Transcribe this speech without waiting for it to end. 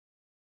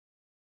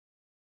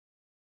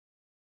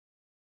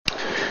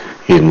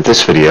In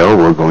this video,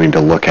 we're going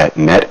to look at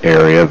net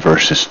area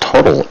versus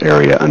total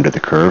area under the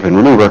curve. And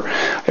remember,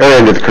 area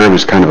under the curve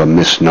is kind of a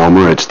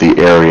misnomer. It's the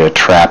area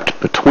trapped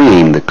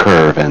between the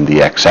curve and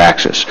the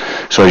x-axis.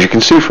 So as you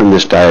can see from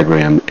this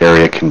diagram,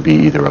 area can be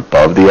either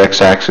above the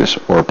x-axis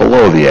or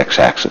below the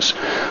x-axis.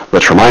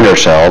 Let's remind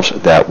ourselves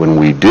that when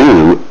we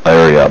do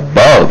area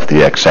above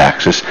the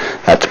x-axis,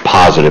 that's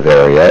positive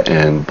area,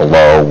 and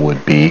below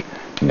would be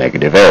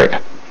negative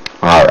area.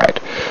 Alright,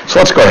 so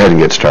let's go ahead and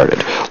get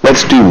started.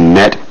 Let's do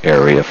net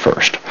area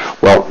first.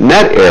 Well,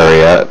 net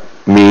area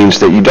means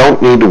that you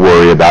don't need to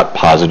worry about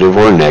positive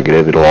or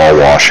negative. It'll all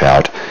wash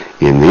out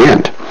in the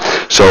end.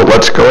 So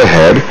let's go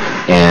ahead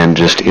and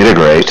just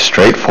integrate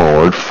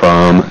straightforward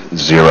from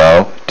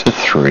 0 to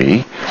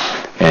 3.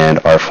 And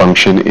our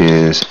function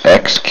is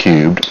x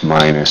cubed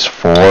minus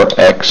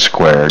 4x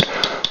squared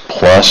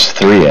plus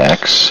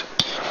 3x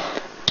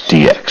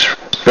dx.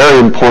 Very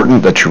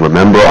important that you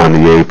remember on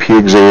the AP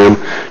exam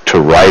to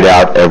write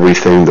out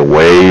everything the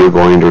way you're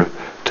going to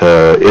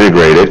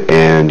integrate it,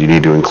 and you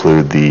need to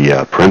include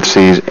the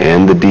parentheses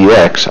and the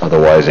dx,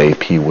 otherwise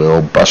AP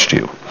will bust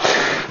you.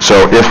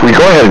 So if we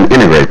go ahead and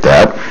integrate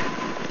that,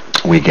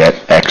 we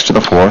get x to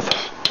the fourth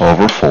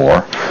over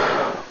 4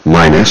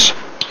 minus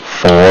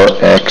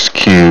 4x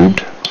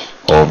cubed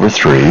over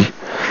 3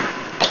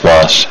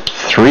 plus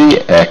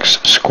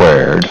 3x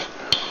squared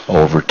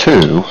over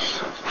 2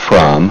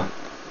 from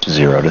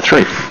 0 to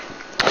 3.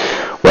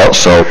 Well,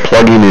 so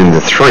plugging in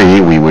the 3,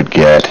 we would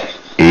get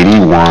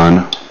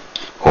 81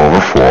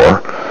 over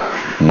 4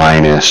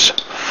 minus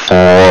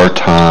 4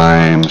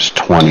 times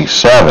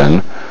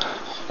 27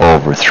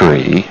 over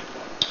 3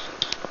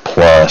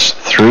 plus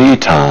 3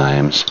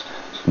 times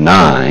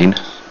 9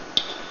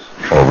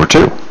 over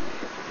 2.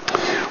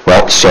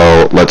 Well,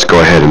 so let's go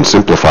ahead and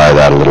simplify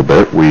that a little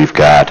bit. We've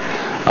got,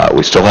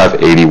 we still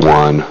have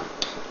 81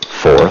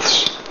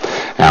 fourths.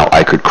 Now,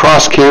 I could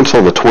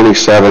cross-cancel the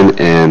 27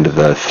 and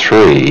the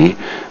 3,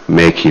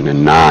 making a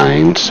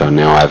 9, so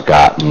now I've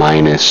got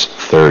minus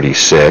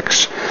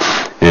 36.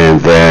 And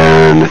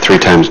then 3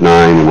 times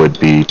 9 would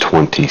be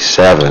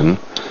 27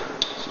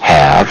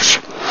 halves.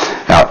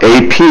 Now,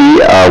 AP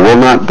will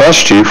not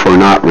bust you for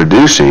not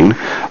reducing.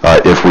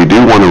 If we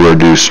do want to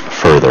reduce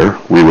further,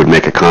 we would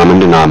make a common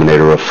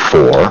denominator of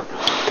 4,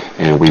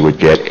 and we would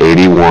get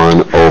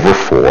 81 over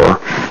 4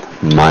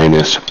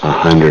 minus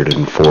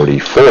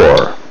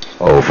 144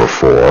 over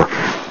 4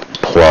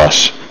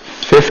 plus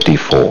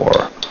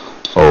 54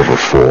 over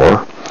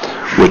 4,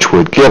 which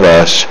would give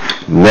us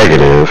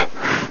negative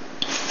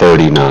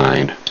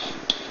 39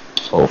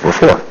 over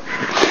 4.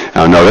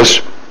 Now notice,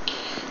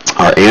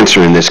 our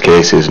answer in this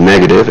case is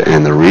negative,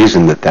 and the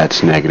reason that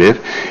that's negative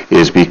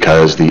is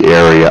because the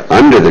area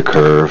under the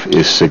curve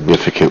is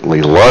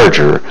significantly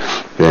larger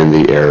than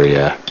the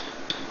area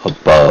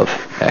above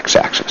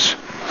x-axis.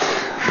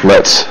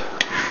 Let's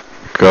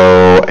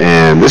go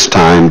and this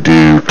time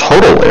do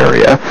total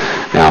area.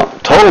 Now,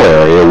 total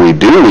area, we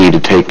do need to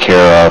take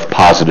care of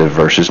positive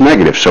versus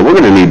negative. So we're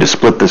going to need to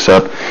split this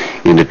up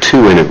into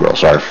two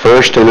integrals. Our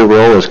first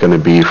integral is going to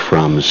be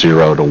from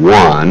 0 to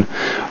 1.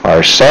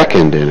 Our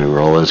second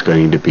integral is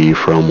going to be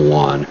from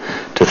 1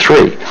 to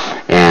 3.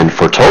 And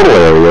for total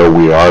area,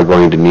 we are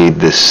going to need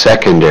this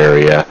second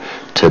area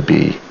to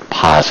be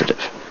positive.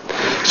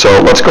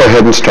 So let's go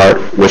ahead and start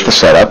with the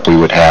setup. We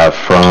would have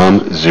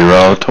from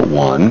 0 to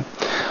 1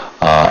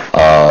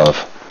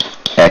 of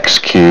x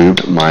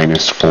cubed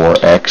minus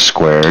 4x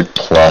squared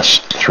plus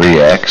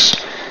 3x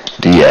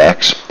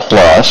dx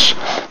plus,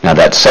 now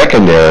that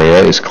second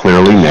area is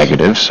clearly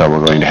negative, so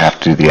we're going to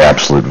have to do the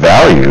absolute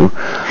value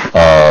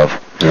of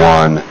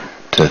 1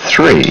 to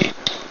 3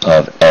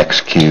 of x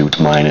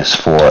cubed minus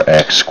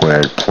 4x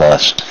squared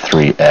plus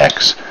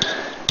 3x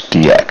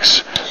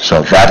dx.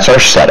 So that's our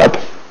setup.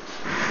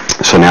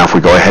 So now if we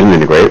go ahead and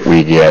integrate,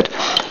 we get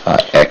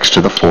x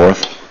to the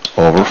fourth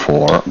over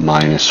 4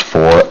 minus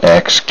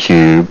 4x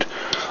cubed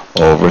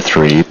over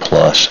 3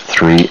 plus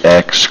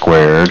 3x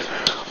squared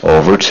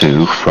over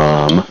 2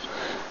 from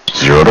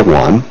 0 to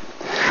 1.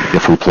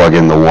 If we plug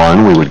in the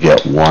 1, we would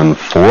get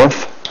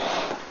 1/4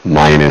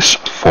 minus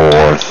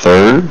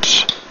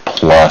 4/3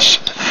 plus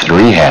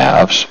 3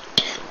 halves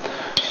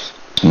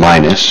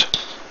minus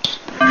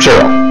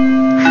 0.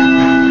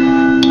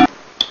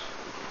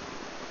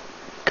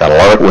 Gotta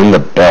love it when the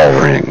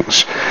bell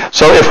rings.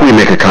 So if we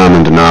make a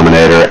common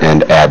denominator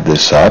and add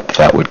this up,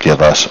 that would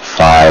give us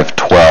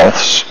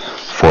 5/12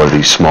 for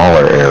the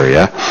smaller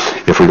area.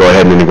 If we go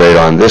ahead and integrate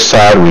on this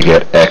side, we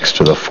get x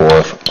to the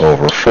fourth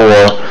over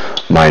 4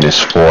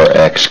 minus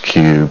 4x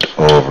cubed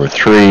over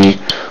 3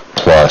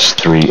 plus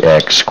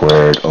 3x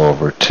squared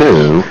over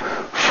 2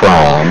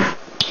 from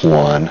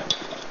 1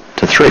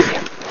 to 3.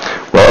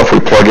 Well, if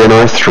we plug in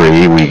our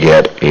 3, we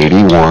get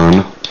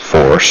 81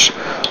 fourths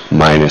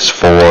minus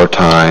 4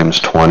 times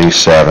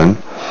 27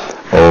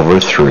 over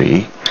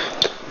 3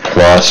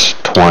 plus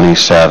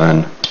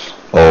 27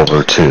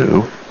 over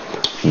 2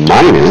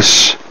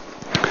 minus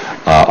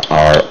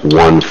our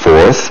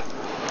 1/4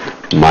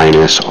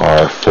 minus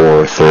our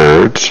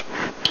 4/3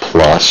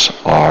 plus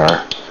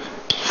our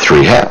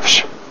 3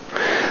 halves.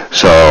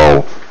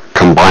 So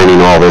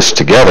combining all this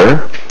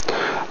together,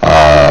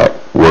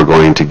 we're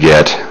going to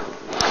get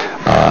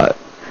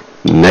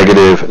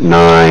negative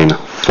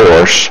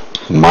 9/4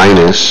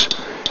 minus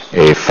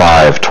a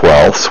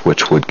 5/12,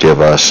 which would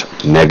give us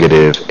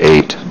negative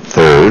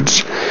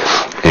 8/3.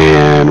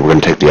 And we're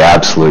going to take the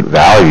absolute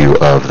value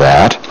of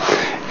that,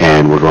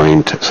 and we're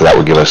going to, so that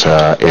would give us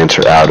an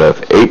answer out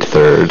of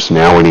 8/3.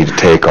 Now we need to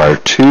take our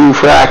two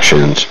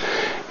fractions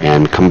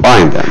and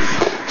combine them.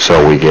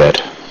 So we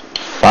get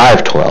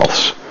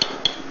 5/12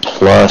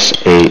 plus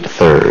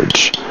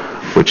 8/3,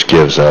 which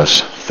gives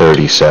us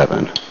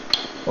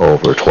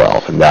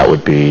 37/12, and that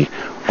would be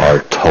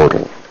our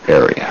total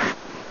area.